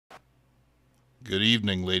Good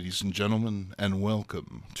evening, ladies and gentlemen, and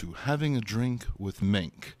welcome to Having a Drink with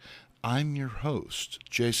Mink. I'm your host,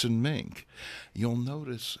 Jason Mink. You'll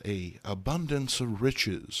notice a abundance of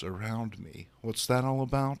riches around me. What's that all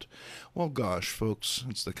about? Well, gosh, folks,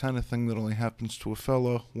 it's the kind of thing that only happens to a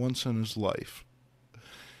fellow once in his life.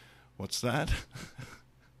 What's that?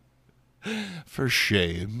 For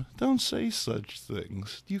shame. Don't say such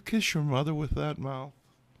things. Do you kiss your mother with that mouth?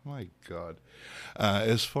 My God.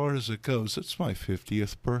 As far as it goes, it's my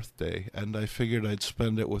 50th birthday, and I figured I'd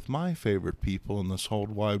spend it with my favorite people in this whole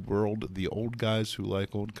wide world, the old guys who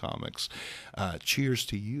like old comics. Cheers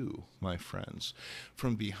to you, my friends.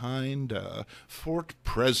 From behind Fort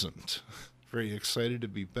Present. Very excited to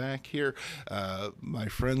be back here. My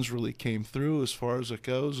friends really came through as far as it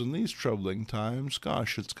goes. In these troubling times,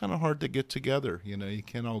 gosh, it's kind of hard to get together. You know, you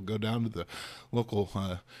can't all go down to the local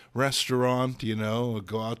restaurant,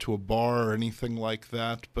 go out to a bar or anything like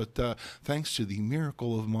that. But thanks to the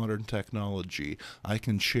miracle of modern technology, I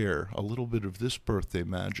can share a little bit of this birthday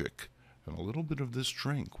magic and a little bit of this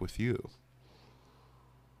drink with you.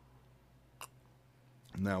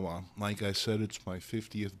 Now, like I said, it's my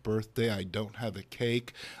 50th birthday. I don't have a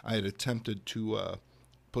cake. I had attempted to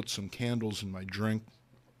put some candles in my drink.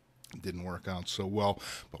 It didn't work out so well,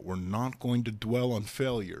 but we're not going to dwell on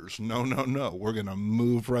failures. No, no, no. We're going to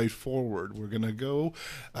move right forward. We're going to go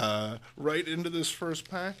right into this first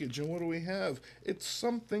package. And what do we have? It's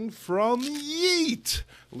something from Yeet.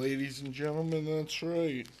 Ladies and gentlemen, that's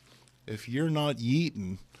right. If you're not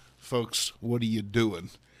yeeting, folks, what are you doing?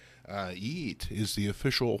 Yeet is the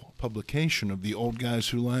official publication of the Old Guys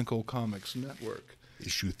Who Like Old Comics Network.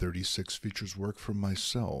 Issue 36 features work from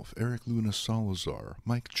myself, Eric Luna Salazar,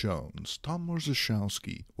 Mike Jones, Tom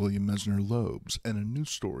Morzeszowski, William Mesner Loebs, and a new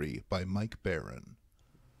story by Mike Barron.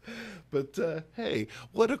 But hey,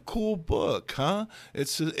 what a cool book, huh?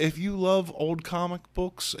 If you love old comic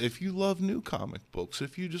books, if you love new comic books,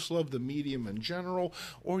 if you just love the medium in general,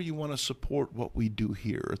 or you want to support what we do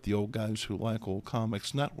here at the Old Guys Who Like Old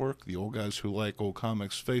Comics Network, the Old Guys Who Like Old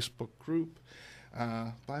Comics Facebook group,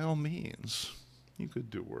 by all means, you could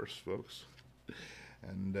do worse, folks.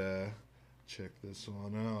 And check this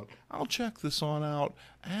on out. I'll check this on out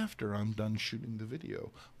after I'm done shooting the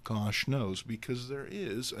video. Gosh knows, because there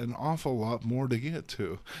is an awful lot more to get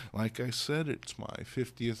to. Like I said, it's my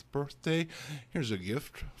 50th birthday. Here's a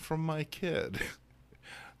gift from my kid.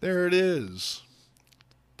 There it is.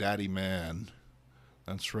 Daddy Man.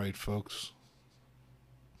 That's right, folks.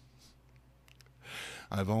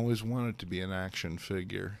 I've always wanted to be an action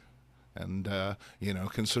figure. And,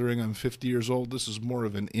 considering I'm 50 years old, this is more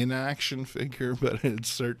of an inaction figure, but it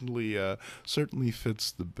certainly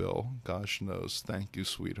fits the bill. Gosh knows. Thank you,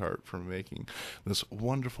 sweetheart, for making this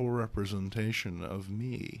wonderful representation of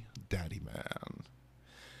me, Daddy Man.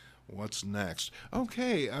 What's next?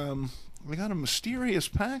 Okay, we got a mysterious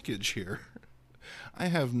package here. I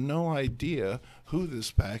have no idea who this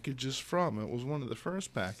package is from. It was one of the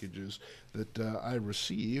first packages that I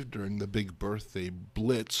received during the big birthday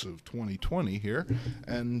blitz of 2020 here,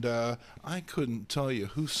 and I couldn't tell you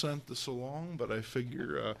who sent this along, but I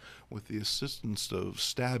figure with the assistance of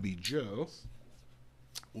Stabby Joe,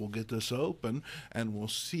 we'll get this open and we'll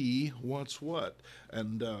see what's what,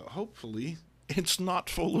 and hopefully it's not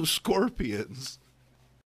full of scorpions.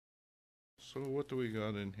 So what do we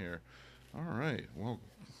got in here? All right, well,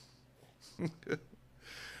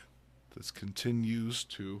 this continues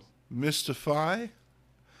to mystify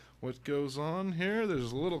what goes on here.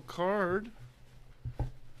 There's a little card.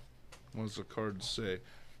 What does the card say?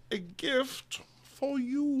 A gift for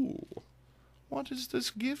you. What is this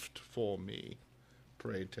gift for me?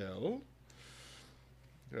 Pray tell.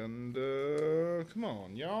 And, come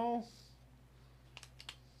on, y'all.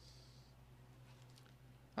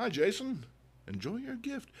 Hi, Jason. Enjoy your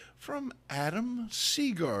gift from Adam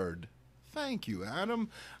Seagard. Thank you, Adam.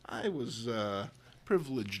 I was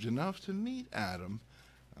privileged enough to meet Adam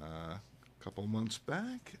a couple months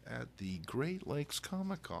back at the Great Lakes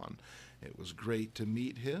Comic Con. It was great to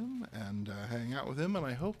meet him and hang out with him, and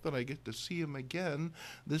I hope that I get to see him again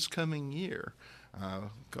this coming year.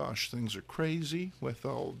 Gosh, things are crazy with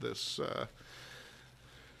all this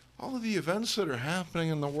all of the events that are happening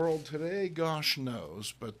in the world today, gosh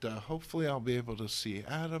knows, but hopefully I'll be able to see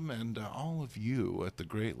Adam and all of you at the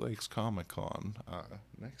Great Lakes Comic Con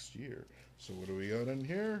next year. So what do we got in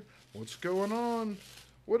here? What's going on?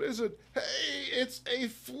 What is it? Hey, it's a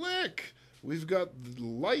flick! We've got The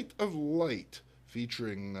Light of Light,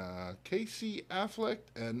 featuring Casey Affleck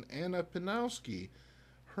and Anna Pinowski.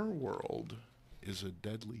 Her world is a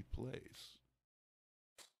deadly place.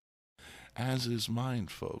 As is mine,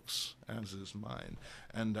 folks, as is mine.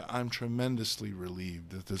 And I'm tremendously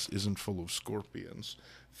relieved that this isn't full of scorpions.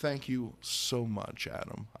 Thank you so much,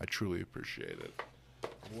 Adam. I truly appreciate it.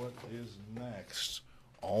 What is next?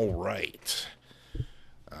 All right.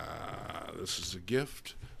 This is a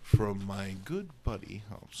gift from my good buddy.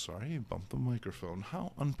 Oh, sorry, I bumped the microphone.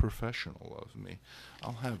 How unprofessional of me.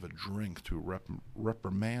 I'll have a drink to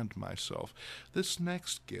reprimand myself. This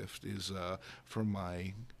next gift is from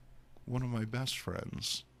one of my best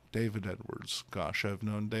friends, David Edwards. Gosh, I've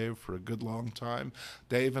known Dave for a good long time.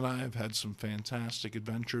 Dave and I have had some fantastic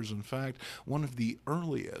adventures. In fact, one of the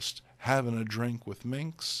earliest having a drink with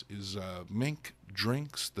Minks is Mink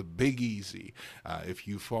Drinks the Big Easy. If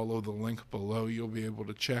you follow the link below, you'll be able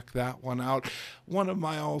to check that one out. One of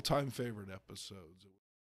my all-time favorite episodes.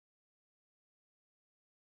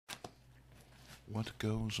 What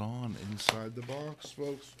goes on inside the box,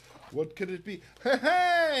 folks? What could it be?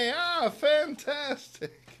 Hey!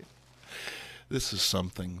 Fantastic! This is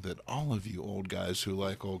something that all of you old guys who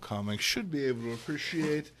like old comics should be able to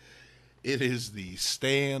appreciate. It is the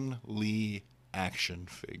Stan Lee action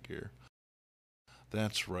figure.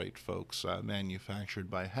 That's right, folks. Manufactured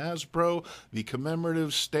by Hasbro, the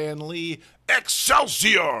commemorative Stan Lee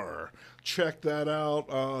Excelsior! Check that out.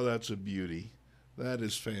 Oh, that's a beauty. That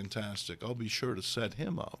is fantastic. I'll be sure to set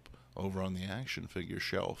him up over on the action figure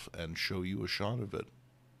shelf and show you a shot of it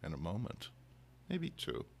in a moment. Maybe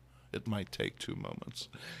two. It might take 2 moments.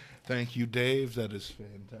 Thank you, Dave. That is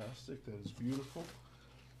fantastic. That is beautiful.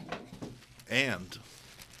 And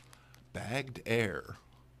bagged air.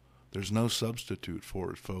 There's no substitute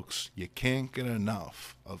for it, folks. You can't get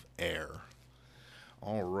enough of air.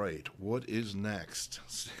 All right, what is next?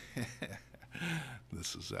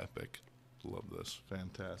 This is epic. Love this.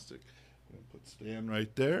 Fantastic. I'm going to put Stan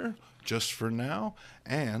right there, just for now.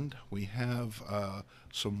 And we have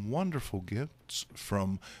some wonderful gifts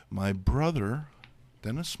from my brother,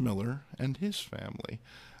 Dennis Miller, and his family.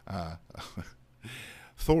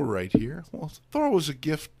 Thor right here. Well, Thor was a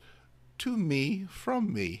gift to me,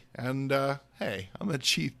 from me. And, hey, I'm a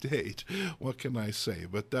cheap date. What can I say?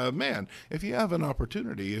 But, man, if you have an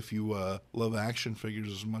opportunity, if you love action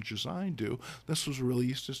figures as much as I do, this was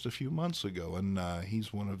released just a few months ago. And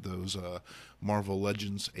he's one of those Marvel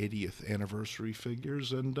Legends 80th anniversary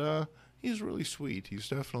figures. And he's really sweet. He's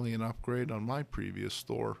definitely an upgrade on my previous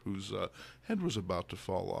Thor, whose head was about to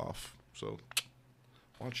fall off. So,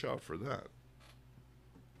 watch out for that.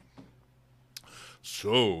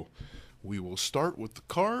 So, we will start with the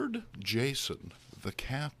card, Jason, the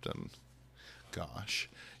captain. Gosh,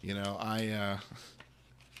 you know, I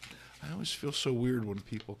always feel so weird when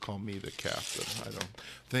people call me the captain. I don't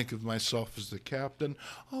think of myself as the captain.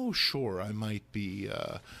 Oh, sure, I might be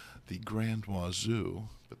the Grand Wazoo,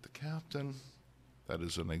 but the captain, that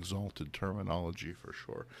is an exalted terminology for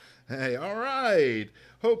sure. Hey, all right.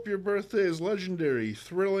 Hope your birthday is legendary,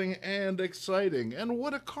 thrilling, and exciting. And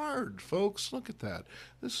what a card, folks. Look at that.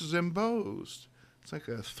 This is embossed. It's like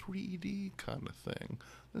a 3D kind of thing.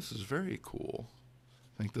 This is very cool.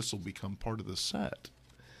 I think this will become part of the set.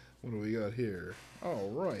 What do we got here? All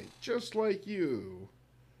right. Just like you.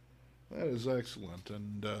 That is excellent.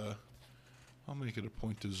 And I'll make it a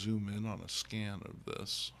point to zoom in on a scan of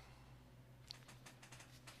this.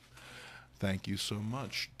 Thank you so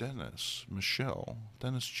much, Dennis, Michelle,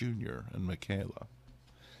 Dennis Jr., and Michaela.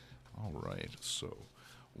 All right, so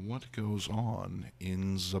what goes on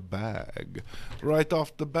in the bag? Right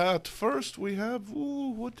off the bat, first we have, ooh,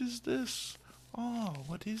 what is this? Oh,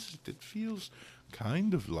 what is it? It feels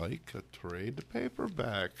kind of like a trade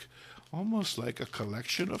paperback. Almost like a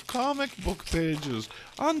collection of comic book pages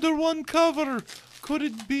under one cover. Could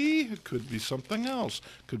it be? It could be something else.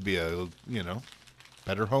 Could be a, you know,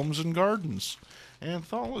 Better Homes and Gardens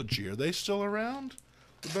anthology. Are they still around?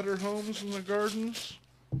 The Better Homes and the Gardens?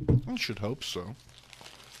 I should hope so.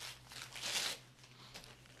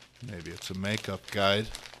 Maybe it's a makeup guide.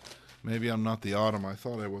 Maybe I'm not the Autumn I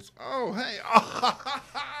thought I was. Oh, hey!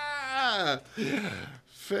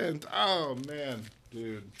 Oh, man.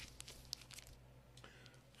 Dude.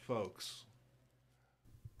 Folks.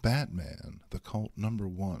 Batman, the Cult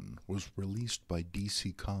 #1, was released by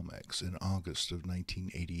DC Comics in August of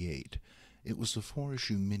 1988. It was a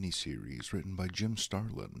 4-issue miniseries written by Jim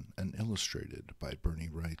Starlin and illustrated by Bernie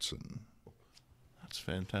Wrightson. That's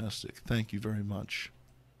fantastic. Thank you very much.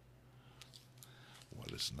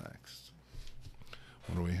 What is next?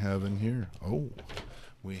 What do we have in here? Oh,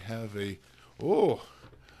 we have a... Oh,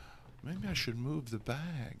 maybe I should move the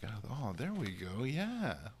bag. Oh, there we go.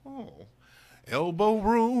 Yeah. Oh. Elbow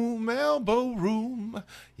room, elbow room.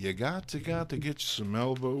 You got to get you some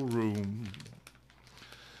elbow room.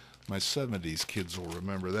 My 70s kids will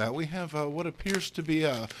remember that. We have what appears to be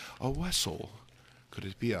a vessel. Could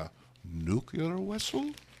it be a nuclear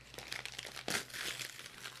vessel?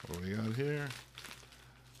 What do we got here?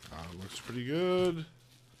 Looks pretty good.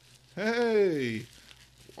 Hey!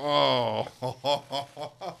 Oh,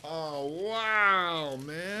 wow,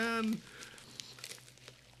 man.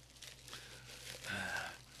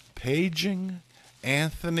 Paging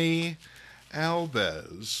Anthony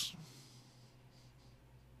Albez.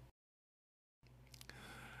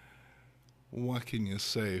 What can you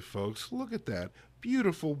say, folks? Look at that.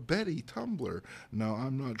 Beautiful Betty tumbler. Now,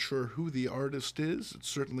 I'm not sure who the artist is. It's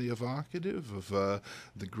certainly evocative of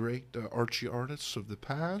the great Archie artists of the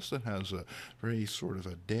past. It has a very sort of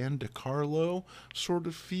a Dan DeCarlo sort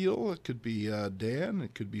of feel. It could be Dan.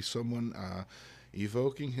 It could be someone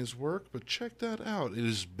evoking his work. But check that out. It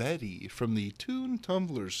is Betty from the Toon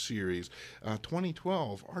Tumblers series,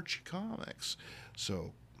 2012, Archie Comics.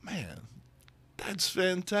 So, man, that's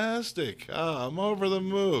fantastic. I'm over the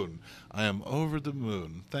moon. I am over the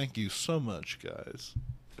moon. Thank you so much, guys.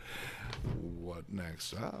 What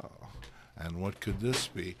next? And what could this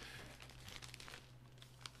be?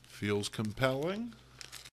 Feels compelling.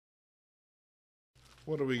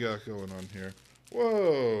 What do we got going on here?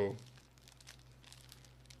 Whoa.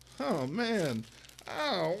 Oh, man.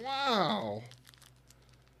 Oh, wow.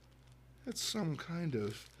 It's some kind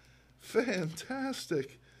of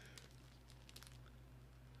fantastic...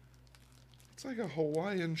 It's like a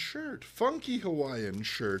Hawaiian shirt, funky Hawaiian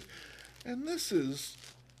shirt. And this is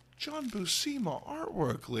John Buscema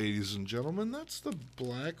artwork, ladies and gentlemen. That's the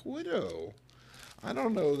Black Widow. I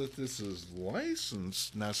don't know that this is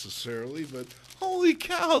licensed necessarily, but holy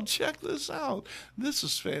cow, check this out. This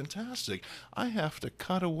is fantastic. I have to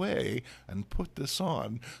cut away and put this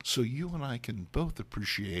on so you and I can both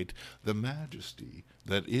appreciate the majesty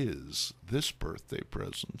that is this birthday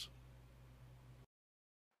present.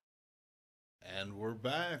 And we're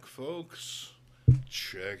back, folks.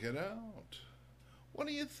 Check it out. What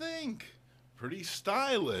do you think? Pretty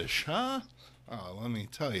stylish, huh? Oh, let me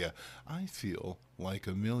tell you, I feel like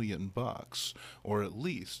 $1,000,000, or at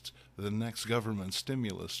least the next government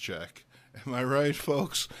stimulus check. Am I right,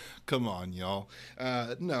 folks? Come on, y'all.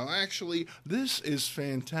 No, actually, this is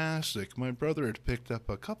fantastic. My brother had picked up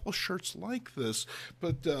a couple shirts like this,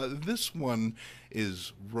 but this one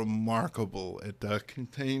is remarkable. It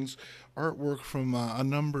contains artwork from a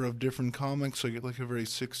number of different comics. I get like a very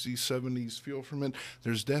 60s, 70s feel from it.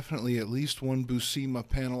 There's definitely at least one Buscema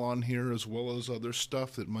panel on here, as well as other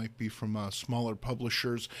stuff that might be from smaller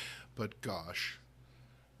publishers. But gosh,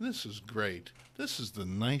 this is great. This is the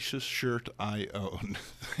nicest shirt I own.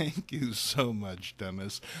 Thank you so much,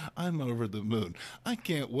 Dennis. I'm over the moon. I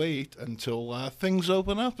can't wait until things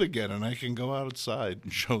open up again and I can go outside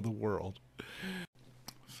and show the world.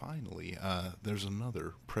 Finally, there's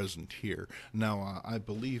another present here. Now, I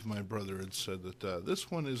believe my brother had said that this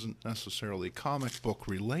one isn't necessarily comic book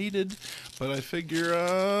related, but I figure,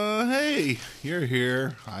 hey, you're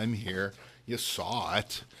here, I'm here. You saw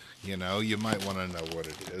it. You know, you might want to know what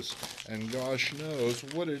it is. And gosh knows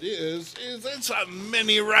what it is it's a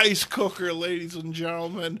mini rice cooker, ladies and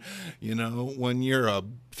gentlemen. You know, when you're a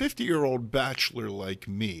 50-year-old bachelor like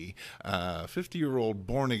me, 50-year-old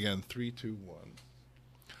born again, 3, 2, 1.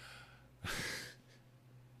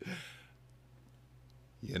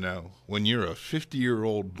 You know, when you're a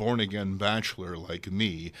 50-year-old born-again bachelor like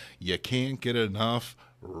me, you can't get enough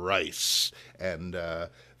rice. And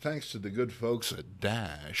thanks to the good folks at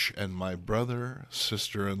Dash and my brother,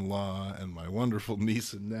 sister-in-law, and my wonderful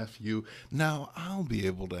niece and nephew, now I'll be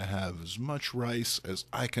able to have as much rice as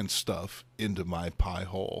I can stuff into my pie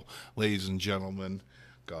hole. Ladies and gentlemen,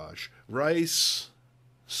 gosh, rice,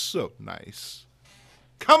 so nice.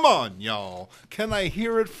 Come on, y'all. Can I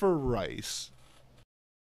hear it for rice?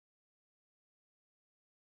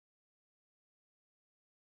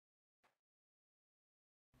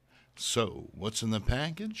 So, what's in the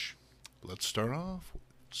package? Let's start off with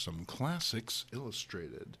some classics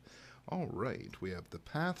illustrated. All right, we have The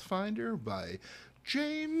Pathfinder by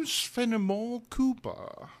James Fenimore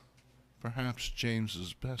Cooper. Perhaps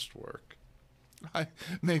James's best work.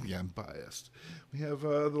 Maybe I'm biased. We have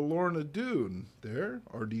the Lorna Doone there,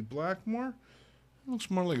 R.D. Blackmore. Looks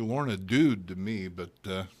more like Lorna Doode to me, but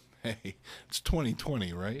hey, it's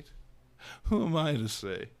 2020, right? Who am I to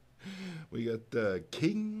say? We got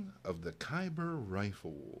King of the Khyber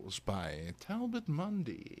Rifles by Talbot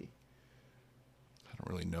Mundy. I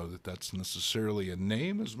don't really know that that's necessarily a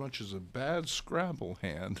name as much as a bad Scrabble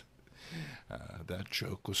hand. That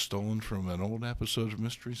joke was stolen from an old episode of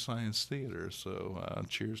Mystery Science Theater, so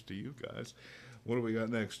cheers to you guys. What do we got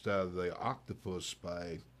next? The Octopus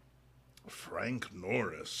by Frank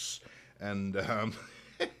Norris. And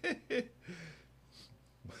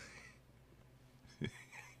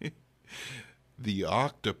The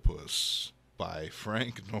Octopus by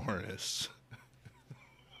Frank Norris.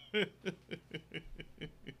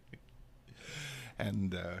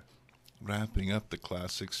 And wrapping up the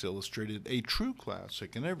Classics Illustrated, a true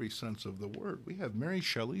classic in every sense of the word, we have Mary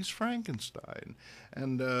Shelley's Frankenstein.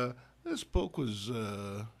 And this book was,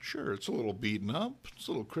 sure, it's a little beaten up, it's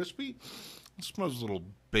a little crispy, it smells a little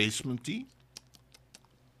basement-y.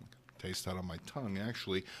 Taste that on my tongue,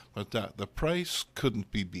 actually, but the price couldn't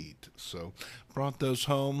be beat. So brought those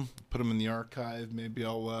home, put them in the archive. Maybe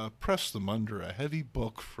I'll press them under a heavy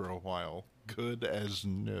book for a while. Good as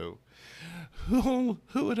new. Who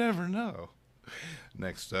would ever know?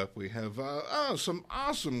 Next up, we have some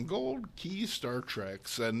awesome gold key Star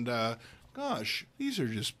Treks, and gosh, these are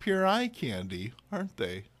just pure eye candy, aren't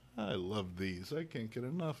they? I love these. I can't get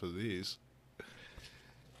enough of these.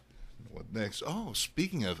 What next? Oh,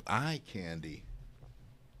 speaking of eye candy,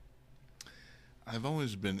 I've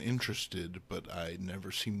always been interested, but I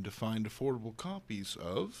never seem to find affordable copies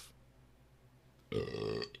of.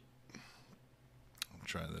 I'll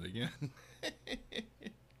try that again.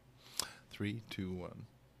 3, 2, 1.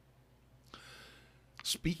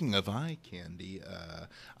 Speaking of eye candy,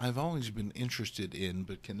 I've always been interested in,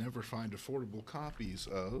 but can never find affordable copies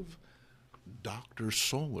of Dr.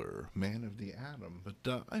 Solar, Man of the Atom.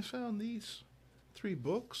 But I found these 3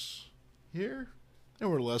 books here. They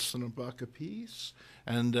were less than $1 a piece,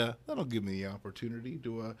 and that'll give me the opportunity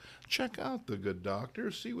to check out the good doctor,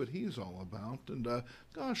 see what he's all about, and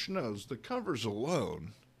gosh knows, the covers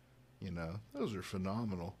alone, you know, those are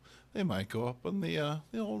phenomenal. They might go up on the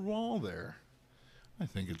old wall there. I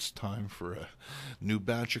think it's time for a new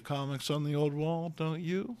batch of comics on the old wall, don't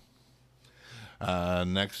you?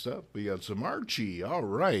 Next up, we got some Archie. All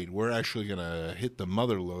right, we're actually going to hit the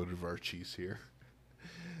mother load of Archies here.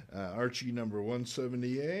 Archie number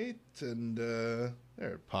 178, and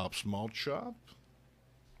there, Pop's Malt Shop.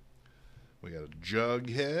 We got a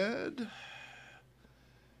Jughead,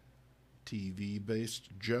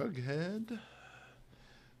 TV-based Jughead.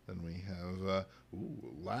 Then we have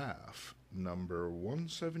Laugh, number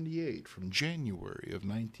 178 from January of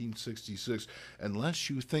 1966. Unless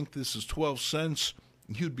you think this is 12 cents,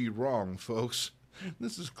 you'd be wrong, folks.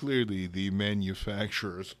 This is clearly the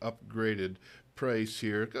manufacturer's upgraded price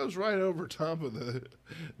here. It goes right over top of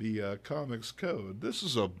the comics code. This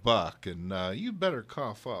is $1, and you better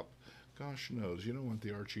cough up. Gosh knows, you don't want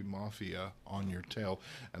the Archie Mafia on your tail.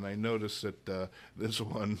 And I noticed that this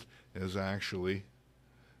one is actually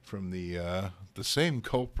from the same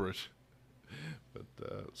culprit, but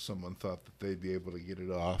someone thought that they'd be able to get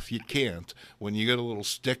it off. You can't. When you get a little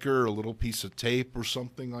sticker, a little piece of tape or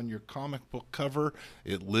something on your comic book cover,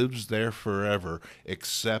 it lives there forever.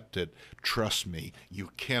 Accept it. Trust me, you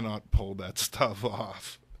cannot pull that stuff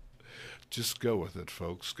off. Just go with it,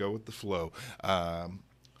 folks. Go with the flow.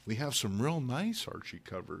 We have some real nice Archie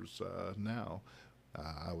covers now.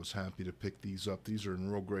 I was happy to pick these up. These are in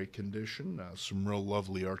real great condition. Some real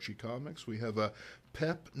lovely Archie comics. We have a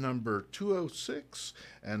Pep number 206,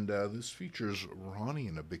 and this features Ronnie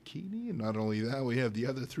in a bikini. And not only that, we have the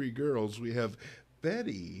other 3 girls. We have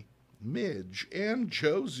Betty, Midge, and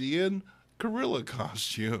Josie in gorilla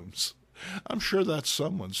costumes. I'm sure that's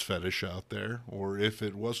someone's fetish out there, or if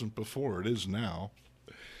it wasn't before, it is now.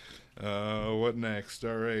 What next?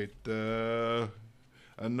 All right.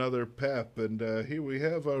 Another Pep, and here we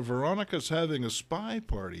have Veronica's having a spy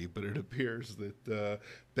party, but it appears that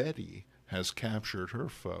Betty has captured her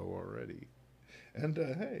foe already. And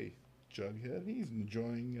hey, Jughead, he's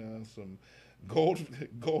enjoying some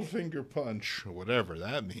Goldfinger punch, whatever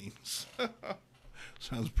that means.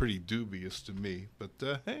 Sounds pretty dubious to me,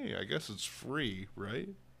 but hey, I guess it's free, right?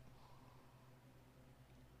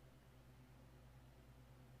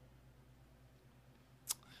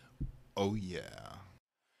 Oh yeah.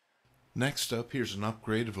 Next up, here's an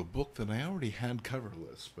upgrade of a book that I already had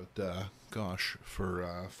coverless, but gosh, for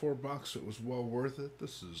 $4 it was well worth it.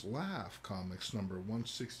 This is Laugh Comics number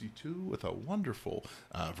 162 with a wonderful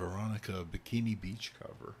Veronica Bikini Beach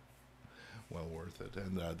cover. Well worth it.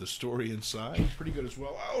 And the story inside, pretty good as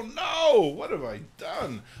well. Oh no! What have I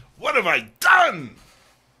done? What have I done?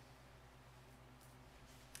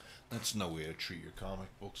 That's no way to treat your comic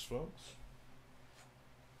books, folks.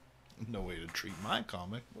 No way to treat my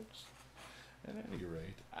comic books. At any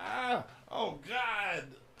rate. Oh God!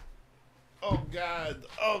 Oh God!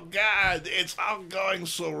 Oh God! It's all going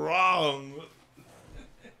so wrong!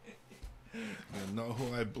 You know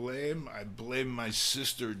who I blame? I blame my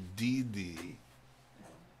sister Dee Dee.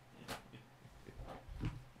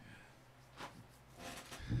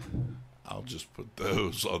 I'll just put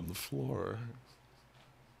those on the floor.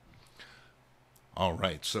 All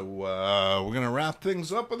right, so we're going to wrap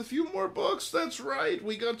things up with a few more books. That's right.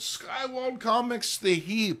 We got Skywald Comics The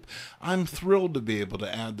Heap. I'm thrilled to be able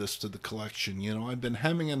to add this to the collection. You know, I've been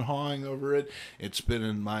hemming and hawing over it. It's been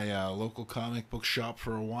in my local comic book shop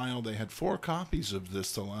for a while. They had 4 copies of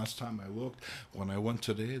this the last time I looked. When I went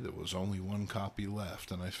today, there was only 1 copy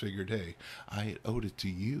left, and I figured, hey, I owed it to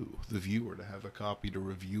you, the viewer, to have a copy to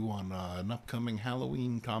review on an upcoming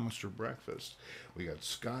Halloween Comics for Breakfast. We got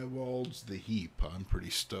Skywald's The Heap. I'm pretty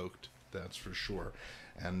stoked, that's for sure.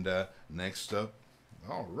 And next up,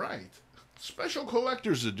 all right, special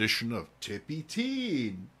collector's edition of Tippy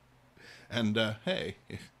Teen. And hey,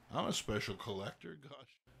 I'm a special collector,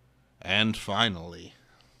 gosh. And finally,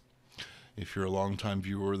 if you're a longtime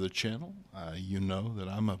viewer of the channel, you know that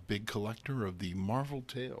I'm a big collector of the Marvel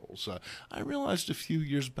Tales. I realized a few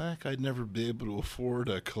years back I'd never be able to afford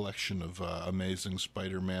a collection of Amazing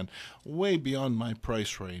Spider-Man way beyond my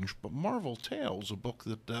price range, but Marvel Tales, a book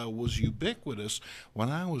that was ubiquitous when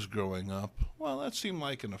I was growing up, well, that seemed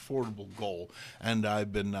like an affordable goal, and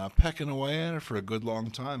I've been pecking away at it for a good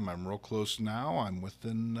long time. I'm real close now. I'm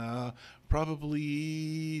within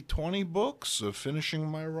probably 20 books of finishing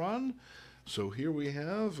my run. So here we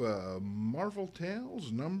have Marvel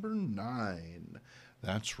Tales number 9.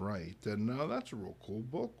 That's right. And that's a real cool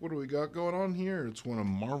book. What do we got going on here? It's one of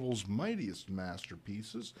Marvel's mightiest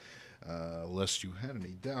masterpieces, lest you had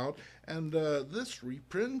any doubt. And this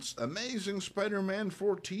reprints Amazing Spider-Man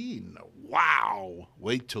 14. Wow!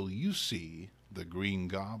 Wait till you see the Green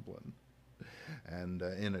Goblin. And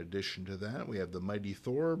in addition to that, we have the mighty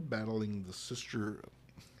Thor battling the sister...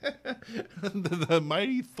 the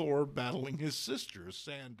mighty Thor battling his sister,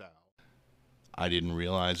 Sandow. I didn't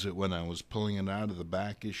realize it when I was pulling it out of the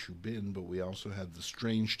back issue bin, but we also have the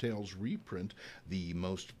Strange Tales reprint, the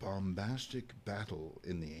most bombastic battle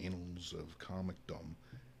in the annals of comicdom.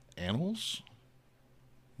 Annals?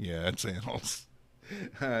 Yeah, it's annals.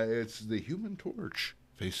 It's the Human Torch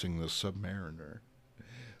facing the Submariner.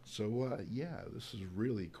 So, yeah, this is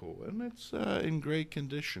really cool, and it's in great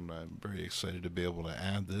condition. I'm very excited to be able to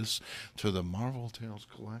add this to the Marvel Tales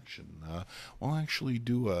collection. We'll actually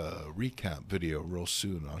do a recap video real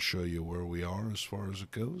soon. I'll show you where we are as far as it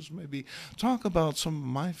goes. Maybe talk about some of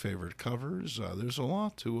my favorite covers. There's a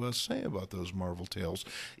lot to say about those Marvel Tales.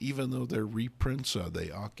 Even though they're reprints,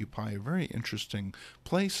 they occupy a very interesting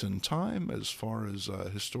place and time as far as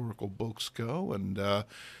historical books go, and,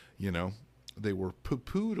 you know, they were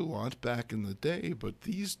poo-pooed a lot back in the day, but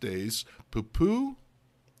these days, poo-poo,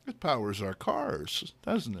 it powers our cars,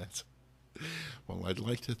 doesn't it? Well, I'd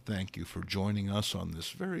like to thank you for joining us on this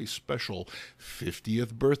very special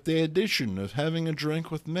 50th birthday edition of Having a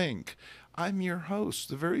Drink with Mink. I'm your host,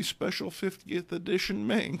 the very special 50th edition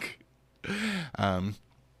Mink.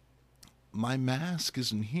 My mask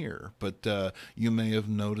isn't here, but you may have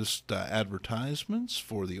noticed advertisements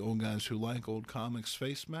for the Old Guys Who Like Old Comics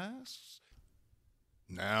face masks.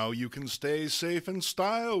 Now you can stay safe in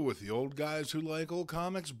style with the Old Guys Who Like Old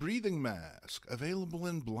Comics breathing mask, available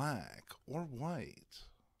in black or white.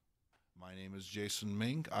 My name is Jason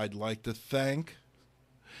Mink. I'd like to thank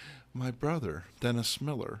my brother, Dennis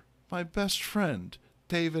Miller, my best friend,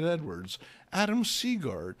 David Edwards, Adam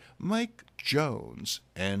Seagard, Mike Jones,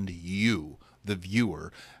 and you, the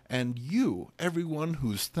viewer, and you, everyone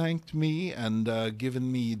who's thanked me and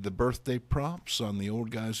given me the birthday props on the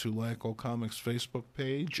Old Guys Who Like Old Comics Facebook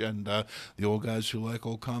page and the Old Guys Who Like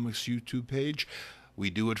Old Comics YouTube page. We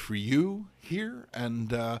do it for you here,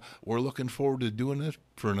 and we're looking forward to doing it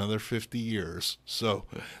for another 50 years. So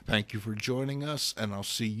thank you for joining us, and I'll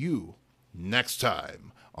see you next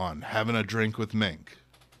time on Having a Drink with Mink.